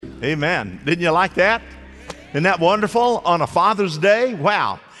Amen. Didn't you like that? Isn't that wonderful on a Father's Day?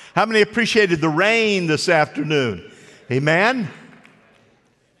 Wow. How many appreciated the rain this afternoon? Amen.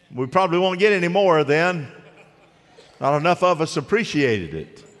 We probably won't get any more then. Not enough of us appreciated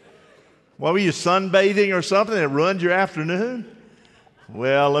it. Well, were you sunbathing or something that ruined your afternoon?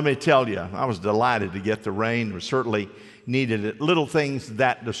 Well, let me tell you, I was delighted to get the rain. We certainly needed it. Little things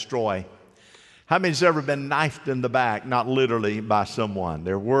that destroy. How many's ever been knifed in the back, not literally by someone?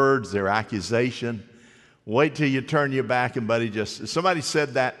 Their words, their accusation. Wait till you turn your back and somebody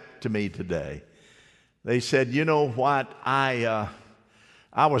said that to me today. They said, you know what, I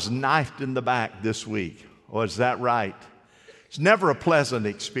was knifed in the back this week. Oh, is that right? It's never a pleasant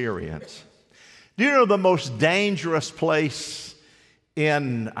experience. Do you know the most dangerous place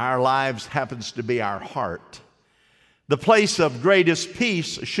in our lives happens to be our heart? The place of greatest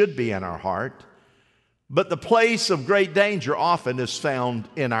peace should be in our heart, but the place of great danger often is found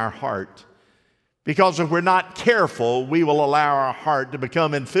in our heart. Because if we're not careful, we will allow our heart to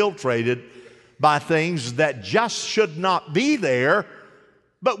become infiltrated by things that just should not be there,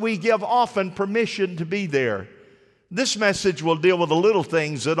 but we give often permission to be there. This message will deal with the little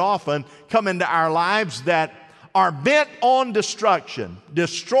things that often come into our lives that are bent on destruction,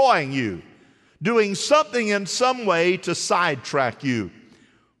 destroying you, doing something in some way to sidetrack you.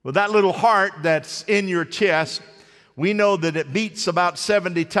 With that little heart that's in your chest, we know that it beats about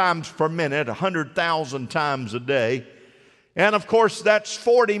 70 times per minute, 100,000 times a day. And of course, that's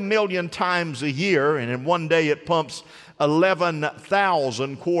 40 million times a year. And in one day, it pumps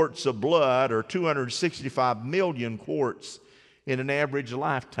 11,000 quarts of blood, or 265 million quarts in an average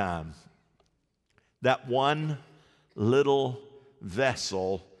lifetime. That one little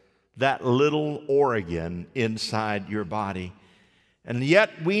vessel, that little organ inside your body. And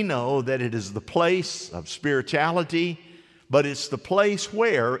yet we know that it is the place of spirituality, but it's the place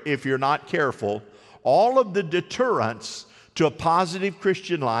where, if you're not careful, all of the deterrents to a positive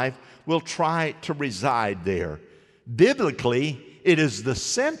Christian life will try to reside there. Biblically, it is the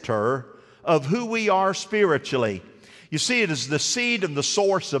center of who we are spiritually. You see, it is the seed and the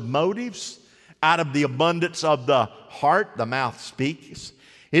source of motives. Out of the abundance of the heart, the mouth speaks.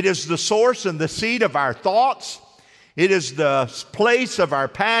 It is the source and the seed of our thoughts. It is the place of our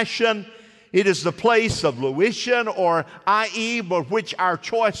passion. It is the place of fruition, or i.e., which our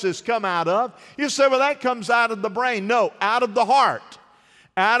choices come out of. You say, well, that comes out of the brain. No, out of the heart.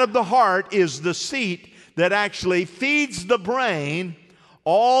 Out of the heart is the seat that actually feeds the brain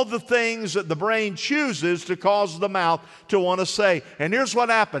all the things that the brain chooses to cause the mouth to want to say. And here's what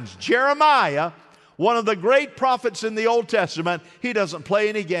happens. Jeremiah, one of the great prophets in the Old Testament, he doesn't play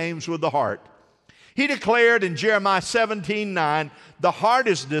any games with the heart. He declared in Jeremiah 17:9, the heart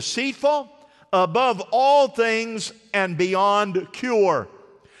is deceitful above all things and beyond cure.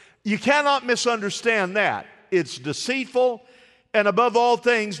 You cannot misunderstand that. It's deceitful and above all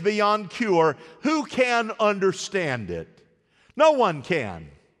things beyond cure. Who can understand it? No one can,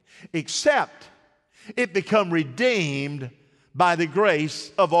 except it become redeemed by the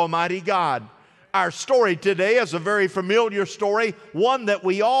grace of Almighty God. Our story today is a very familiar story, one that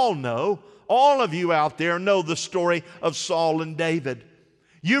we all know. All of you out there know the story of Saul and David.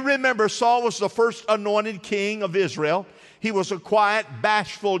 You remember Saul was the first anointed king of Israel. He was a quiet,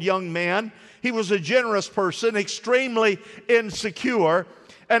 bashful young man. He was a generous person, extremely insecure,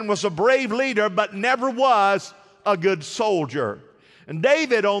 and was a brave leader, but never was a good soldier. And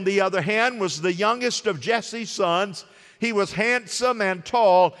David, on the other hand, was the youngest of Jesse's sons. He was handsome and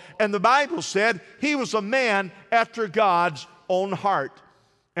tall, and the Bible said he was a man after God's own heart.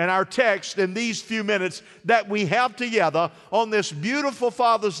 And our text in these few minutes that we have together on this beautiful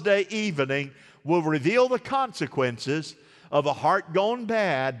Father's Day evening will reveal the consequences of a heart gone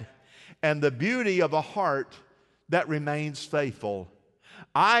bad and the beauty of a heart that remains faithful.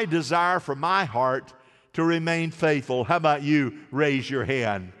 I desire for my heart to remain faithful. How about you? Raise your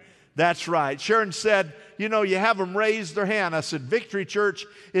hand. That's right. Sharon said, you know, you have them raise their hand. I said, Victory Church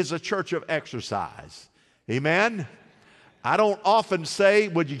is a church of exercise. Amen? I don't often say,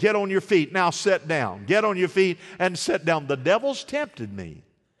 would you get on your feet? Now sit down. Get on your feet and sit down. The devil's tempted me,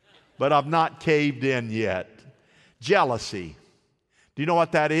 but I've not caved in yet. Jealousy. Do you know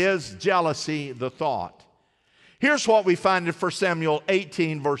what that is? Jealousy, the thought. Here's what we find in 1 Samuel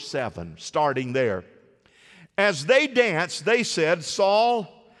 18, verse 7, starting there. As they danced, they said, Saul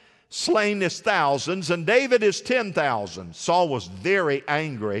slain his thousands, and David his 10,000. Saul was very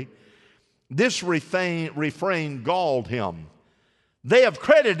angry. This refrain galled him. They have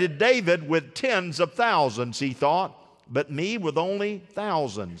credited David with tens of thousands, he thought, but me with only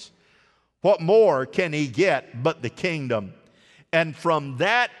thousands. What more can he get but the kingdom? And from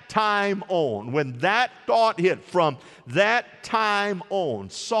that time on, when that thought hit, from that time on,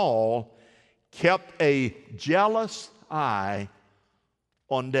 Saul kept a jealous eye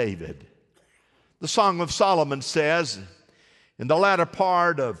on David. The Song of Solomon says, in the latter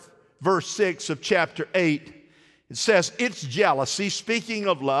part of verse 6 of chapter 8, it says, its jealousy, speaking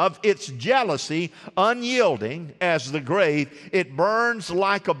of love, its jealousy, unyielding as the grave, it burns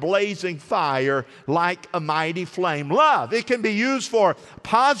like a blazing fire, like a mighty flame. Love, it can be used for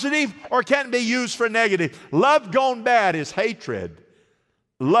positive or it can be used for negative. Love gone bad is hatred.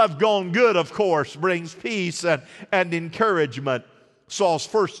 Love gone good, of course, brings peace and encouragement. Saul's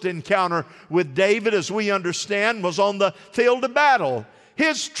first encounter with David, as we understand, was on the field of battle.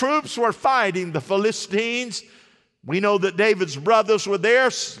 His troops were fighting the Philistines. We know that David's brothers were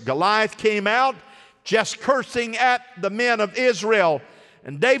there. Goliath came out just cursing at the men of Israel.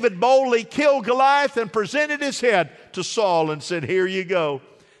 And David boldly killed Goliath and presented his head to Saul and said, here you go.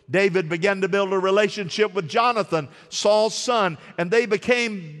 David began to build a relationship with Jonathan, Saul's son, and they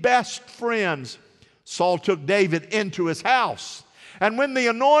became best friends. Saul took David into his house. And when the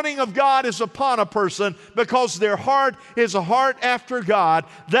anointing of God is upon a person, because their heart is a heart after God,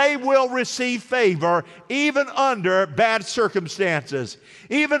 they will receive favor even under bad circumstances,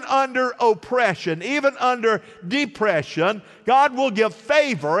 even under oppression, even under depression. God will give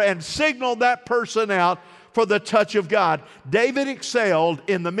favor and signal that person out for the touch of God. David excelled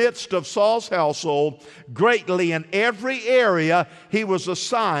in the midst of Saul's household greatly in every area he was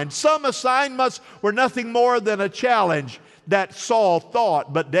assigned. Some assignments were nothing more than a challenge that Saul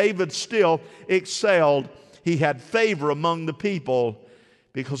thought, but David still excelled. He had favor among the people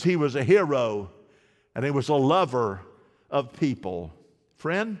because he was a hero and he was a lover of people.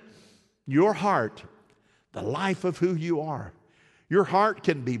 Friend, your heart, the life of who you are, your heart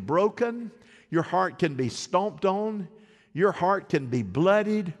can be broken, your heart can be stomped on, your heart can be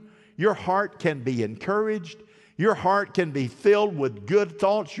bloodied, your heart can be encouraged, your heart can be filled with good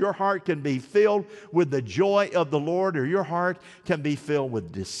thoughts. Your heart can be filled with the joy of the Lord, or your heart can be filled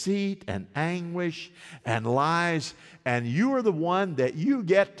with deceit and anguish and lies. And you are the one that you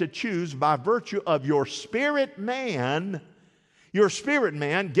get to choose by virtue of your spirit man. Your spirit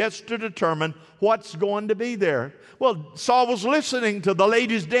man gets to determine what's going to be there. Well, Saul was listening to the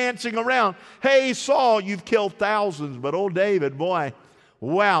ladies dancing around. Hey, Saul, you've killed thousands, but oh, David, boy,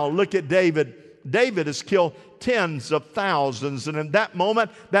 wow, look at David. David has killed tens of thousands. And in that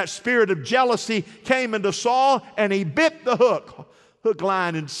moment, that spirit of jealousy came into Saul, and he bit the hook,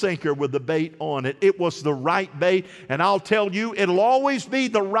 line, and sinker with the bait on it. It was the right bait, and I'll tell you, it'll always be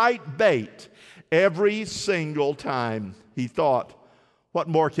the right bait every single time. He thought, what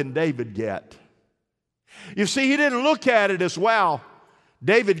more can David get? You see, he didn't look at it as, wow,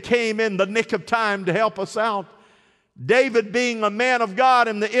 David came in the nick of time to help us out. David, being a man of God,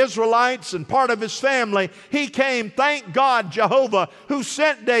 and the Israelites and part of his family, he came, thank God, Jehovah, who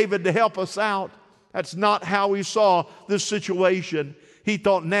sent David to help us out. That's not how he saw this situation. He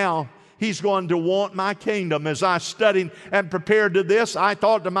thought, now he's going to want my kingdom. As I studied and prepared to this, I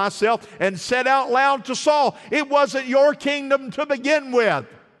thought to myself and said out loud to Saul, it wasn't your kingdom to begin with.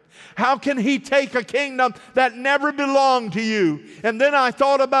 How can he take a kingdom that never belonged to you? And then I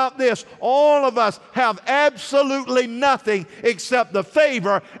thought about this. All of us have absolutely nothing except the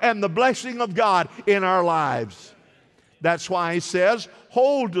favor and the blessing of God in our lives. That's why he says,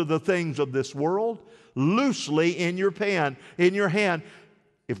 hold to the things of this world loosely in your hand.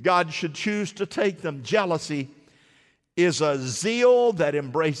 If God should choose to take them. Jealousy is a zeal that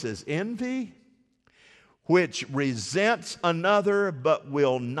embraces envy, which resents another but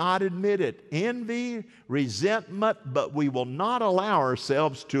will not admit it. Envy, resentment, but we will not allow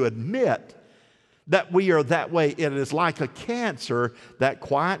ourselves to admit that we are that way. It is like a cancer that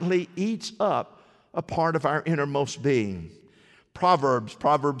quietly eats up a part of our innermost being. Proverbs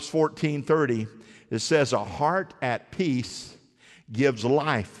 14:30, it says, a heart at peace gives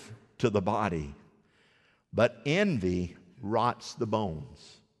life to the body, but envy rots the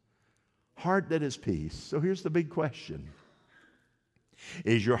bones. Heart that is peace. So here's the big question.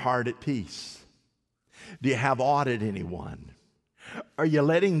 Is your heart at peace? Do you have aught at anyone? Are you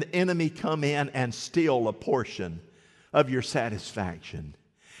letting the enemy come in and steal a portion of your satisfaction?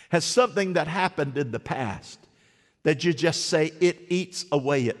 Has something that happened in the past that you just say, it eats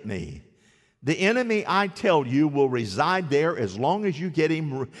away at me? The enemy, I tell you, will reside there as long as you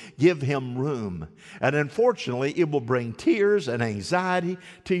give him room. And unfortunately, it will bring tears and anxiety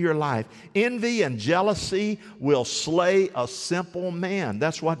to your life. Envy and jealousy will slay a simple man.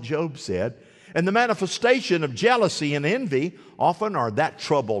 That's what Job said. And the manifestation of jealousy and envy often are that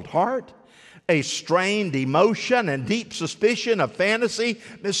troubled heart, a strained emotion and deep suspicion of fantasy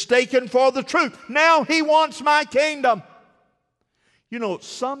mistaken for the truth. Now he wants my kingdom. You know,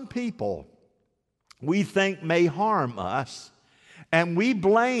 some people we think may harm us, and we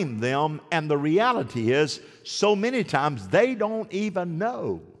blame them, and the reality is, so many times they don't even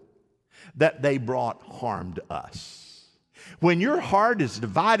know that they brought harm to us. When your heart is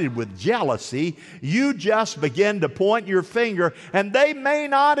divided with jealousy, you just begin to point your finger, and they may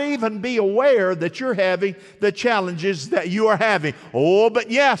not even be aware that you're having the challenges that you are having. Oh,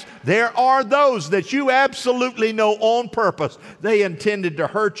 but yes, there are those that you absolutely know on purpose. They intended to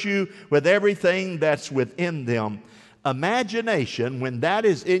hurt you with everything that's within them. Imagination, when that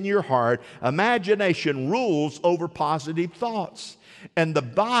is in your heart, imagination rules over positive thoughts. And the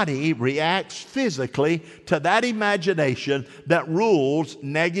body reacts physically to that imagination that rules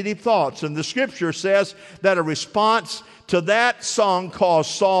negative thoughts. And the scripture says that a response to that song caused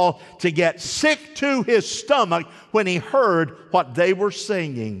Saul to get sick to his stomach when he heard what they were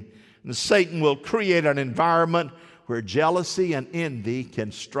singing. And Satan will create an environment where jealousy and envy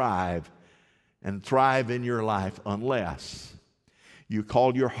can strive and thrive in your life unless you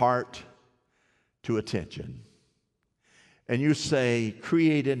call your heart to attention. And you say,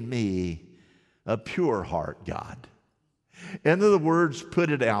 create in me a pure heart, God. In other words, put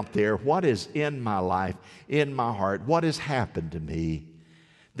it out there. What is in my life, in my heart? What has happened to me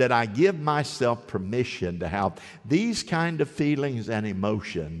that I give myself permission to have these kind of feelings and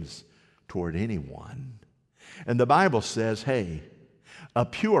emotions toward anyone? And the Bible says, hey, a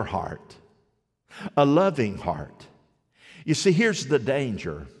pure heart, a loving heart. You see, here's the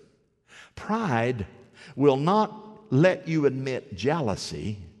danger. Pride will not let you admit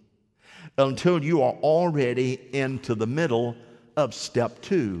jealousy until you are already into the middle of step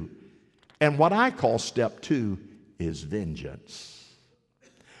 2. And what I call step 2 is vengeance.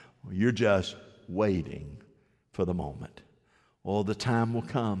 You're just waiting for the moment. Oh, the time will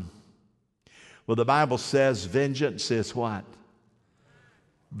come. Well, the Bible says vengeance is what?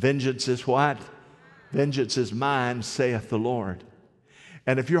 Vengeance is what? Vengeance is mine, saith the Lord.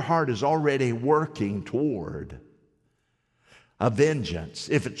 And if your heart is already working toward a vengeance,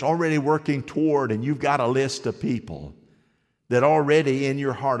 if it's already working toward, and you've got a list of people that already in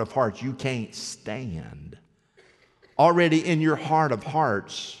your heart of hearts you can't stand, already in your heart of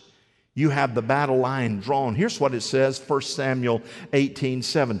hearts you have the battle line drawn. Here's what it says, 1 Samuel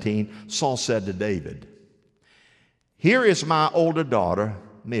 18:17. Saul said to David, here is my older daughter,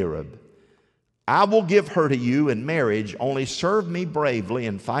 Merab. I will give her to you in marriage, only serve me bravely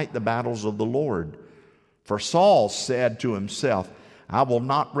and fight the battles of the Lord. For Saul said to himself, I will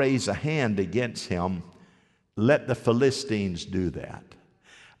not raise a hand against him. Let the Philistines do that.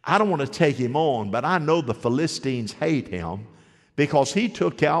 I don't want to take him on, but I know the Philistines hate him because he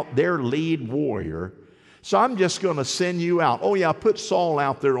took out their lead warrior. So I'm just going to send you out. Oh yeah, put Saul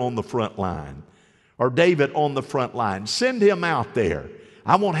out there on the front line, or David on the front line. Send him out there.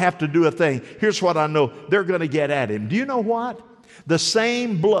 I won't have to do a thing. Here's what I know. They're going to get at him. Do you know what? The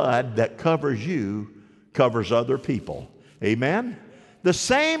same blood that covers you covers other people. Amen? The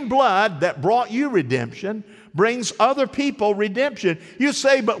same blood that brought you redemption brings other people redemption. You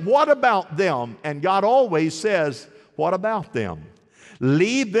say, but what about them? And God always says, what about them?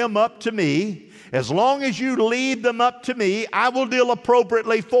 Leave them up to me. As long as you leave them up to me, I will deal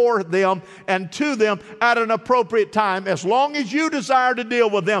appropriately for them and to them at an appropriate time. As long as you desire to deal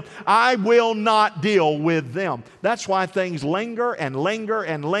with them, I will not deal with them. That's why things linger and linger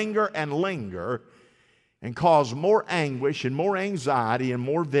and linger and linger and cause more anguish and more anxiety and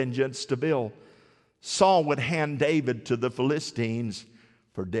more vengeance to build. Saul would hand David to the Philistines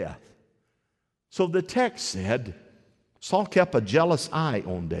for death. So the text said, Saul kept a jealous eye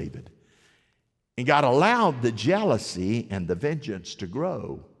on David. And God allowed the jealousy and the vengeance to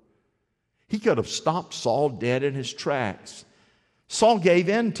grow. He could have stopped Saul dead in his tracks. Saul gave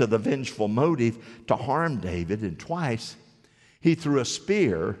in to the vengeful motive to harm David, and twice he threw a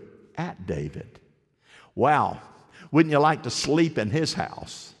spear at David. Wow, wouldn't you like to sleep in his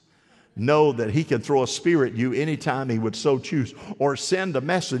house? Know that he can throw a spear at you anytime he would so choose, or send a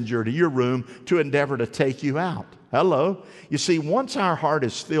messenger to your room to endeavor to take you out. Hello? You see, once our heart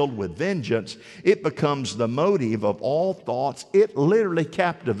is filled with vengeance, it becomes the motive of all thoughts. It literally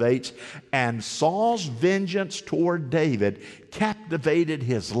captivates. And Saul's vengeance toward David captivated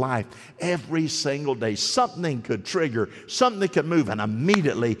his life every single day. Something could trigger, something could move, and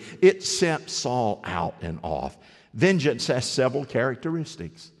immediately it sent Saul out and off. Vengeance has several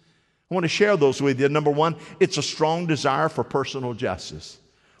characteristics. I want to share those with you. Number one, it's a strong desire for personal justice.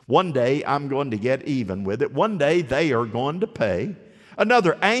 One day I'm going to get even with it. One day they are going to pay.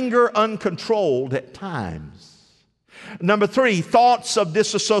 Another, anger uncontrolled at times. Number 3, thoughts of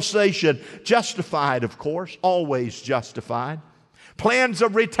disassociation. Justified, of course, always justified. Plans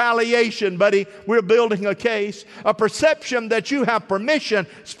of retaliation, buddy, we're building a case. A perception that you have permission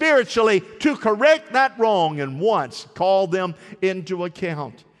spiritually to correct that wrong and once call them into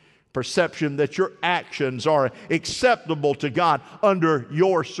account. Perception that your actions are acceptable to God under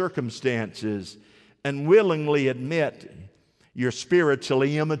your circumstances, and willingly admit you're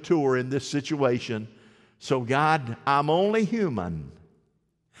spiritually immature in this situation. So God, I'm only human.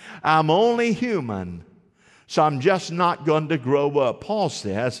 I'm only human. So I'm just not going to grow up. Paul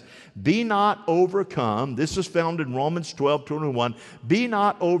says, be not overcome. This is found in Romans 12:21. Be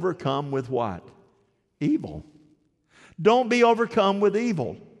not overcome with what? Evil. Don't be overcome with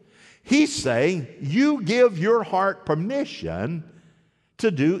evil. He's saying you give your heart permission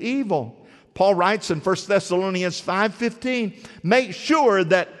to do evil. Paul writes in 1 Thessalonians 5:15, make sure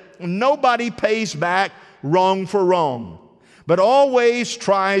that nobody pays back wrong for wrong, but always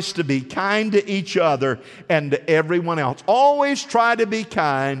tries to be kind to each other and to everyone else. Always try to be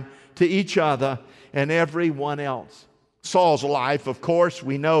kind to each other and everyone else. Saul's life, of course,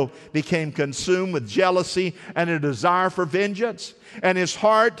 we know, became consumed with jealousy and a desire for vengeance. And his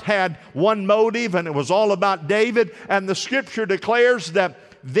heart had one motive, and it was all about David. And the Scripture declares that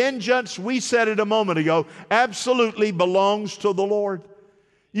vengeance, we said it a moment ago, absolutely belongs to the Lord.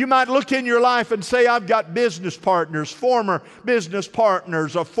 You might look in your life and say, I've got business partners, former business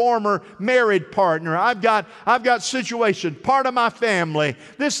partners, a former married partner. I've got situation, part of my family,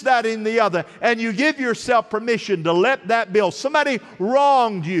 this, that, and the other. And you give yourself permission to let that build. Somebody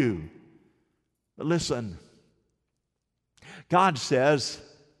wronged you. But listen, God says,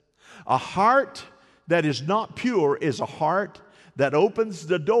 a heart that is not pure is a heart that opens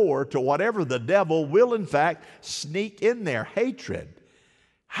the door to whatever the devil will in fact sneak in there. Hatred.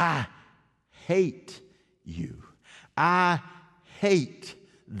 I hate you. I hate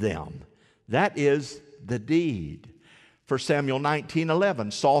them. That is the deed. 1 Samuel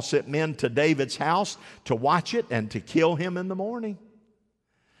 19:11, Saul sent men to David's house to watch it and to kill him in the morning.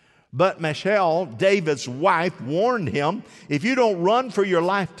 But Michal, David's wife, warned him, if you don't run for your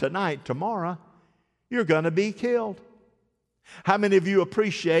life tonight, tomorrow, you're going to be killed. How many of you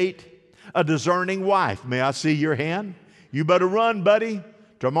appreciate a discerning wife? May I see your hand? You better run, buddy.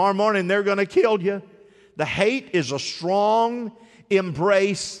 Tomorrow morning, they're going to kill you. The hate is a strong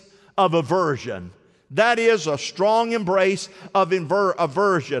embrace of aversion. That is a strong embrace of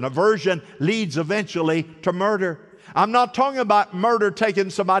aversion. Aversion leads eventually to murder. I'm not talking about murder taking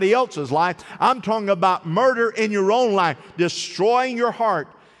somebody else's life. I'm talking about murder in your own life, destroying your heart.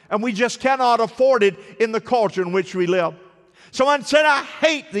 And we just cannot afford it in the culture in which we live. Someone said, I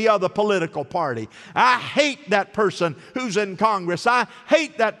hate the other political party. I hate that person who's in Congress. I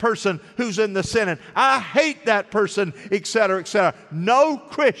hate that person who's in the Senate. I hate that person, etc., etc. No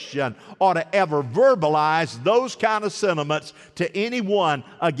Christian ought to ever verbalize those kind of sentiments to anyone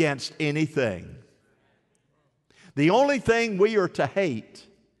against anything. The only thing we are to hate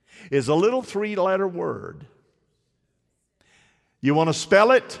is a little 3-letter word. You want to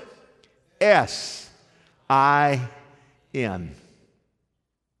spell it? S-I-N.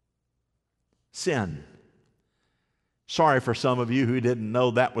 Sin. Sorry for some of you who didn't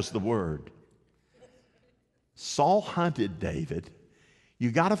know that was the word. Saul hunted David.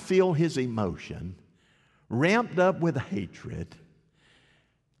 You got to feel his emotion, ramped up with hatred,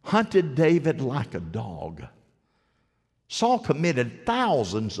 hunted David like a dog. Saul committed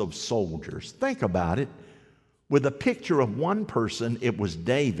thousands of soldiers. Think about it. With a picture of one person, it was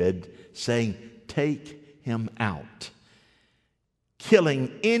David saying, take him out.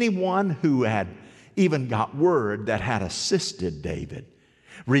 Killing anyone who had even got word that had assisted David.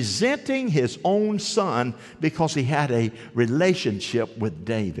 Resenting his own son because he had a relationship with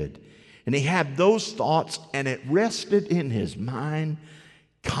David. And he had those thoughts, and it rested in his mind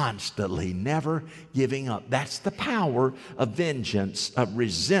constantly, never giving up. That's the power of vengeance, of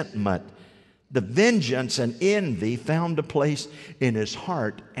resentment. The vengeance and envy found a place in his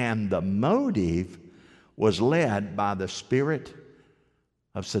heart, and the motive was led by the spirit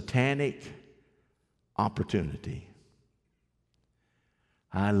of satanic opportunity.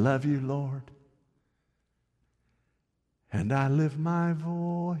 I love you, Lord, and I lift my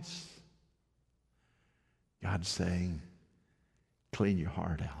voice. God's saying, clean your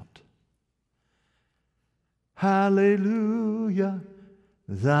heart out. Hallelujah,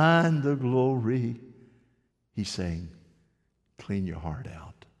 thine the glory. He's saying, clean your heart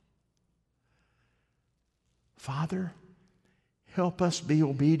out. Father, Help us be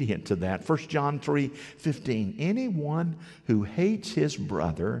obedient to that. 1 John 3:15. Anyone who hates his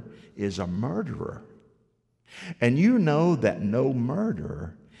brother is a murderer. And you know that no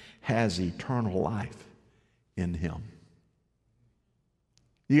murderer has eternal life in him.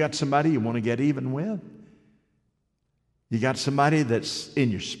 You got somebody you want to get even with? You got somebody that's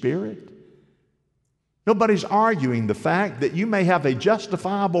in your spirit? Nobody's arguing the fact that you may have a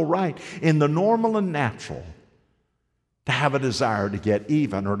justifiable right in the normal and natural to have a desire to get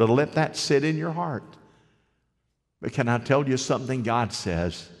even or to let that sit in your heart. But can I tell you something? God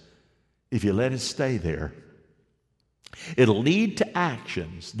says, if you let it stay there, it'll lead to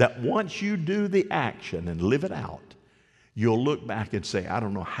actions that once you do the action and live it out, you'll look back and say, I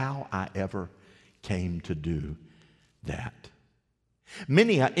don't know how I ever came to do that.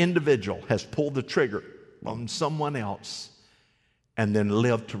 Many an individual has pulled the trigger on someone else and then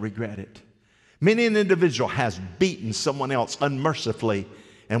lived to regret it. Many an individual has beaten someone else unmercifully,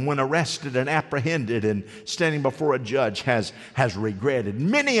 and when arrested and apprehended and standing before a judge has regretted.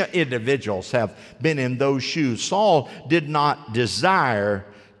 Many individuals have been in those shoes. Saul did not desire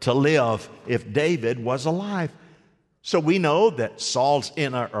to live if David was alive. So we know that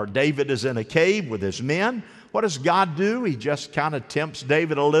David is in a cave with his men. What does God do? He just kind of tempts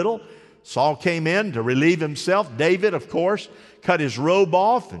David a little. Saul came in to relieve himself. David, of course, cut his robe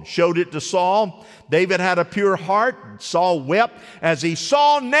off and showed it to Saul. David had a pure heart. Saul wept as he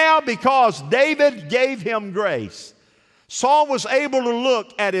saw now because David gave him grace. Saul was able to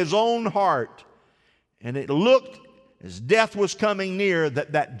look at his own heart, and it looked as death was coming near,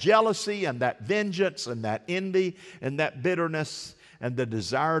 that jealousy and that vengeance and that envy and that bitterness and the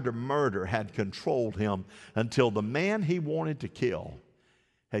desire to murder had controlled him until the man he wanted to kill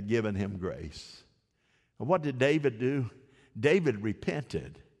had given him grace. And what did David do? David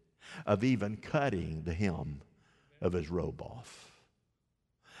repented of even cutting the hem of his robe off.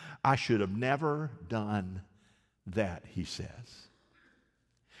 I should have never done that, he says.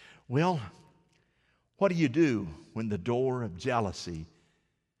 Well, what do you do when the door of jealousy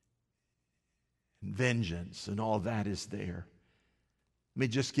and vengeance and all that is there? Let me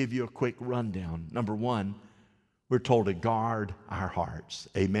just give you a quick rundown. Number one, we're told to guard our hearts.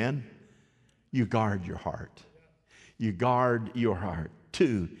 Amen? You guard your heart. You guard your heart.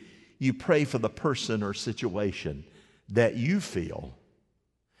 Two, you pray for the person or situation that you feel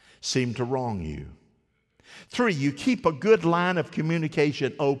seem to wrong you. Three, you keep a good line of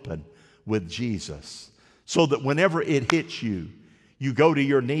communication open with Jesus so that whenever it hits you, you go to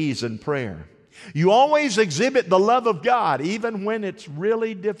your knees in prayer. You always exhibit the love of God even when it's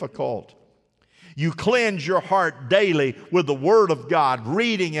really difficult. You cleanse your heart daily with the Word of God,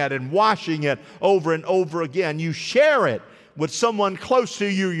 reading it and washing it over and over again. You share it with someone close to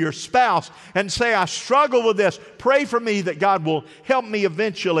you, your spouse, and say, I struggle with this. Pray for me that God will help me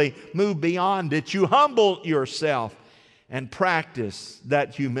eventually move beyond it. You humble yourself and practice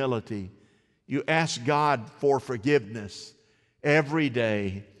that humility. You ask God for forgiveness every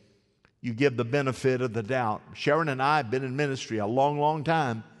day. You give the benefit of the doubt. Sharon and I have been in ministry a long, long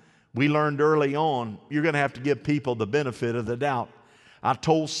time. We learned early on, you're going to have to give people the benefit of the doubt. I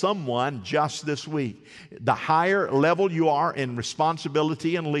told someone just this week, the higher level you are in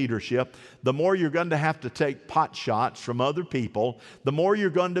responsibility and leadership, the more you're going to have to take pot shots from other people, the more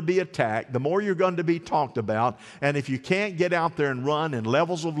you're going to be attacked, the more you're going to be talked about. And if you can't get out there and run in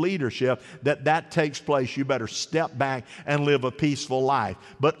levels of leadership that takes place, you better step back and live a peaceful life.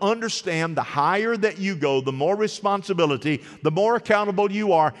 But understand, the higher that you go, the more responsibility, the more accountable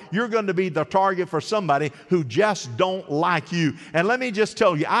you are, you're going to be the target for somebody who just don't like you. And let me just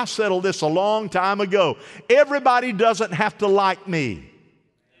tell you, I settled this a long time ago. Everybody doesn't have to like me.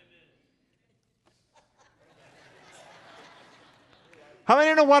 How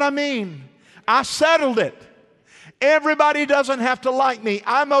many know what I mean? I settled it. Everybody doesn't have to like me.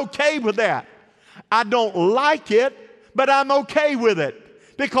 I'm okay with that. I don't like it, but I'm okay with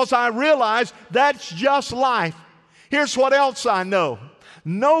it because I realize that's just life. Here's what else I know.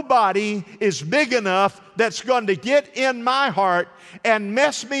 Nobody is big enough that's going to get in my heart and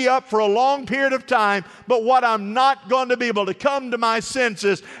mess me up for a long period of time, but what I'm not going to be able to come to my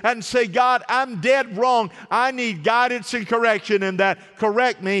senses and say, God, I'm dead wrong. I need guidance and correction in that.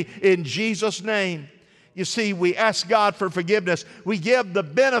 Correct me in Jesus' name. You see, we ask God for forgiveness. We give the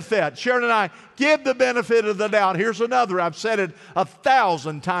benefit. Sharon and I give the benefit of the doubt. Here's another. I've said it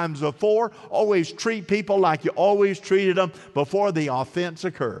 1,000 times before. Always treat people like you always treated them before the offense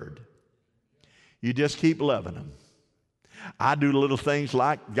occurred. You just keep loving them. I do little things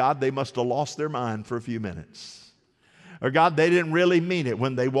like, God, they must have lost their mind for a few minutes. Or God, they didn't really mean it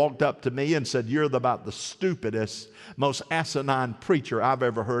when they walked up to me and said, you're about the stupidest, most asinine preacher I've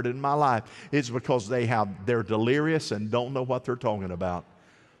ever heard in my life. It's because they're delirious and don't know what they're talking about.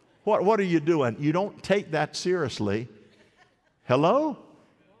 What are you doing? You don't take that seriously. Hello?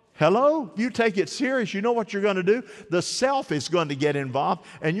 Hello? You take it serious, you know what you're going to do? The self is going to get involved,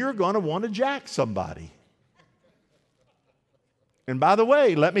 and you're going to want to jack somebody. And by the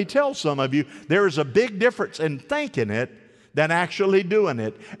way, let me tell some of you, there is a big difference in thinking it than actually doing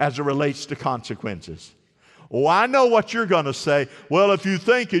it as it relates to consequences. Oh, I know what you're going to say. Well, if you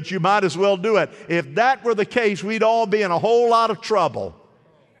think it, you might as well do it. If that were the case, we'd all be in a whole lot of trouble.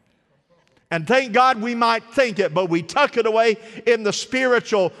 And thank God we might think it, but we tuck it away in the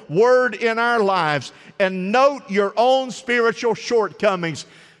spiritual word in our lives. And note your own spiritual shortcomings.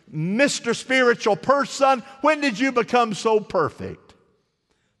 Mr. Spiritual Person, when did you become so perfect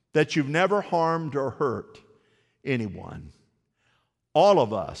that you've never harmed or hurt anyone? All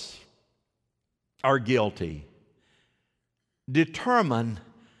of us are guilty. Determine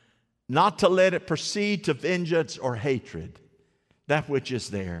not to let it proceed to vengeance or hatred, that which is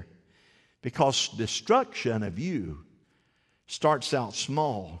there. Because destruction of you starts out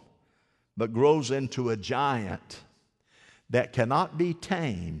small, but grows into a giant that cannot be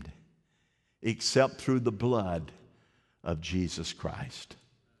tamed except through the blood of Jesus Christ.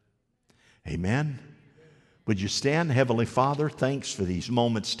 Amen. Would you stand? Heavenly Father, thanks for these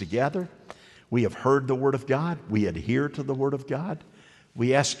moments together. We have heard the Word of God. We adhere to the Word of God.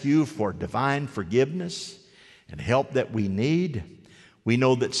 We ask you for divine forgiveness and help that we need. We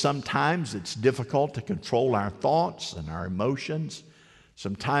know that sometimes it's difficult to control our thoughts and our emotions.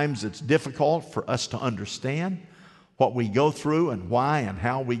 Sometimes it's difficult for us to understand what we go through and why and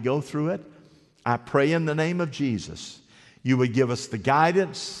how we go through it. I pray in the name of Jesus, you would give us the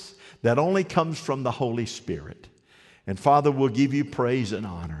guidance that only comes from the Holy Spirit. And Father, we'll give you praise and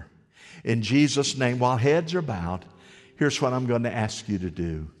honor. In Jesus' name, while heads are bowed, here's what I'm going to ask you to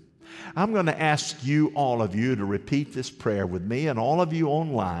do. I'm going to ask you, all of you, to repeat this prayer with me, and all of you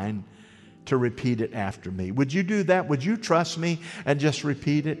online to repeat it after me. Would you do that? Would you trust me and just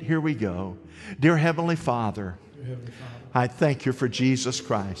repeat it? Here we go. Dear Heavenly Father, I thank you for Jesus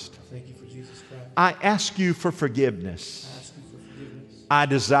Christ. I ask you for forgiveness. I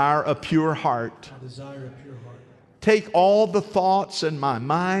desire a pure heart. Take all the thoughts in my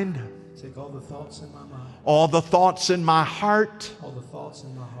mind. All the thoughts in my heart.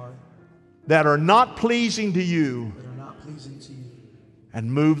 That are not pleasing to you.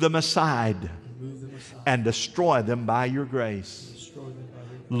 And move them aside. And destroy them by your grace.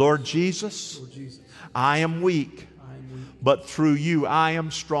 Lord Jesus, I am weak. But through you I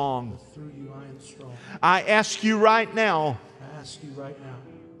am strong. I ask you right now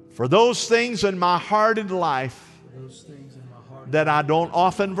for those things in my heart and life that I don't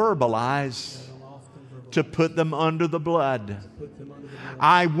often verbalize, to put them under the blood.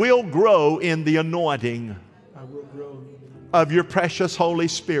 I will grow in the anointing of your precious Holy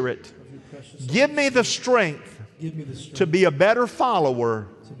Spirit. Give me the strength to be a better follower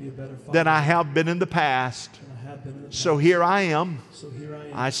than I have been in the past. So here I am.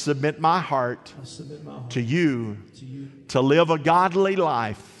 I submit my heart to you to live a godly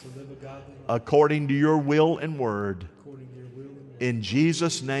life according to your will and word. In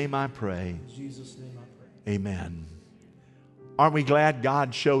Jesus' name I pray. Amen. Aren't we glad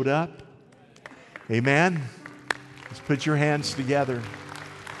God showed up? Amen. Let's put your hands together.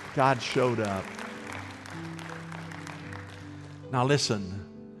 God showed up. Now listen,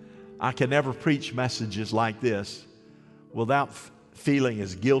 I can never preach messages like this without feeling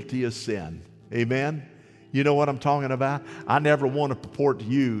as guilty as sin. Amen? You know what I'm talking about? I never want to purport to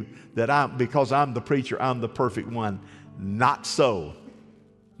you that because I'm the preacher, I'm the perfect one. Not so.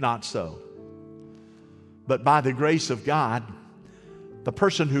 Not so. But by the grace of God, the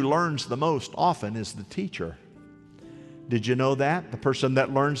person who learns the most often is the teacher. Did you know that? The person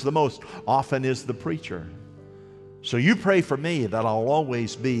that learns the most often is the preacher. So you pray for me that I'll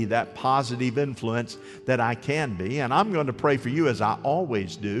always be that positive influence that I can be. And I'm going to pray for you, as I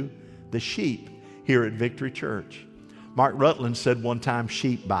always do, the sheep here at Victory Church. Mark Rutland said one time,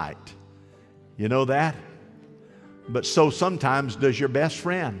 sheep bite. You know that? But so sometimes does your best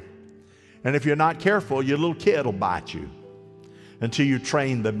friend. And if you're not careful, your little kid will bite you until you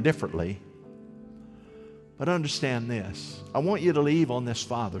train them differently. But understand this. I want you to leave on this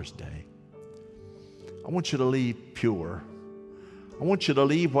Father's Day. I want you to leave pure. I want you to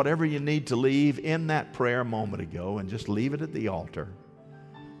leave whatever you need to leave in that prayer a moment ago, and just leave it at the altar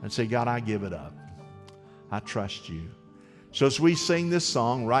and say, God, I give it up. I trust you. So as we sing this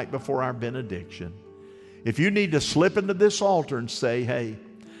song right before our benediction, If you need to slip into this altar and say, hey,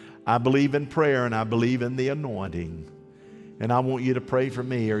 I believe in prayer and I believe in the anointing, and I want you to pray for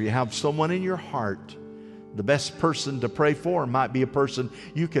me, or you have someone in your heart, the best person to pray for might be a person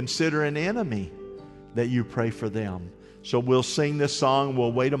you consider an enemy, that you pray for them. So we'll sing this song,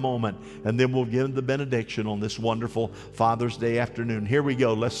 we'll wait a moment, and then we'll give the benediction on this wonderful Father's Day afternoon. Here we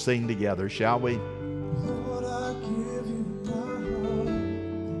go. Let's sing together, shall we? Lord, I give you my heart,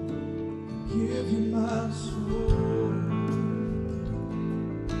 give you my soul.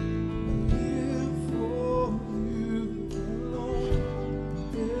 I live for you alone.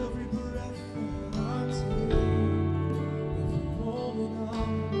 Every breath that I take, every moment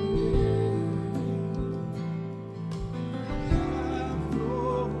I'm awake. Have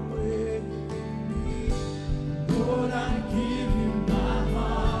your way in me. Lord, I give you my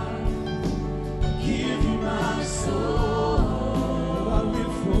heart, give you my soul. I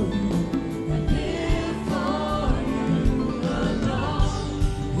live for you. I live for you alone.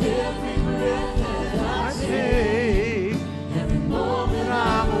 Every breath that I take, every moment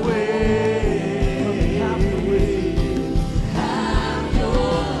I'm awake. Have your way. Have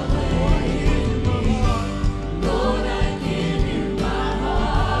your way in me. Lord, I give you my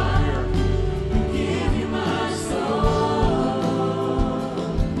heart. I give you my soul.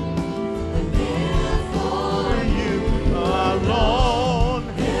 I live for you Alone,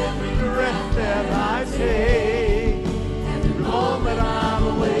 every breath that I take, every moment I'm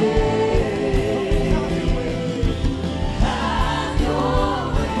awake. have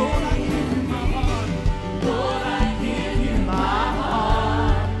your way. Lord, I give you my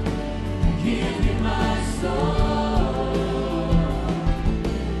heart. I give you my soul.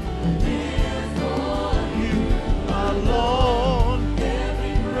 I live for you. Alone,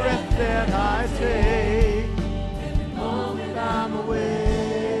 Every breath that I take, every moment I'm awake.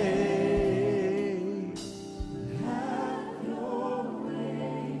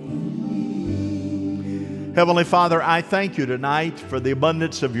 Heavenly Father, I thank you tonight for the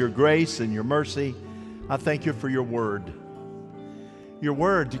abundance of your grace and your mercy. I thank you for your word. Your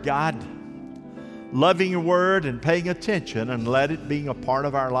word, God, loving your word and paying attention and let it being a part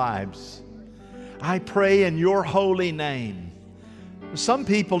of our lives. I pray in your holy name. Some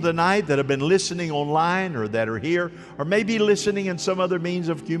people tonight that have been listening online or that are here or maybe listening in some other means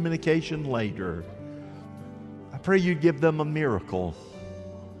of communication later, I pray you give them a miracle.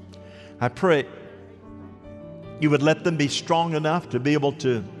 I pray you would let them be strong enough to be able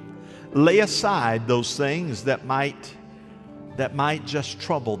to lay aside those things that might just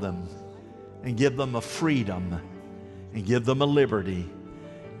trouble them, and give them a freedom and give them a liberty.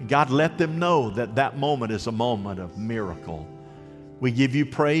 And God, let them know that that moment is a moment of miracle. We give you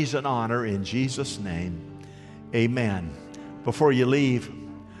praise and honor in Jesus' name. Amen. Before you leave,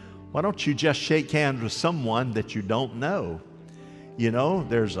 why don't you just shake hands with someone that you don't know? You know,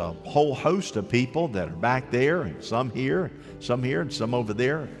 there's a whole host of people that are back there, and some here, and some over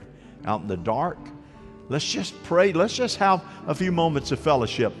there, out in the dark. Let's just pray. Let's just have a few moments of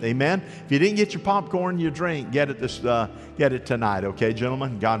fellowship. Amen. If you didn't get your popcorn, your drink, get it tonight. Okay,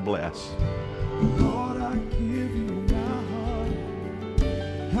 gentlemen? God bless. Lord, I give you my heart.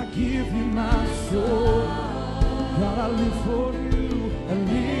 I give you my soul. God, I live for you. I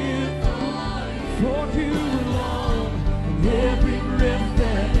live for you alone. And every breath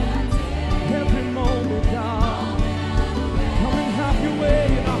that I take, every moment, God, come and have your way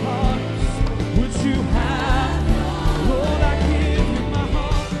in our hearts. Would you have? Lord, I give you my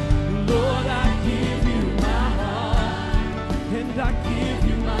heart. Lord, I give you my heart. And I give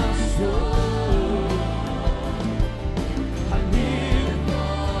you my soul.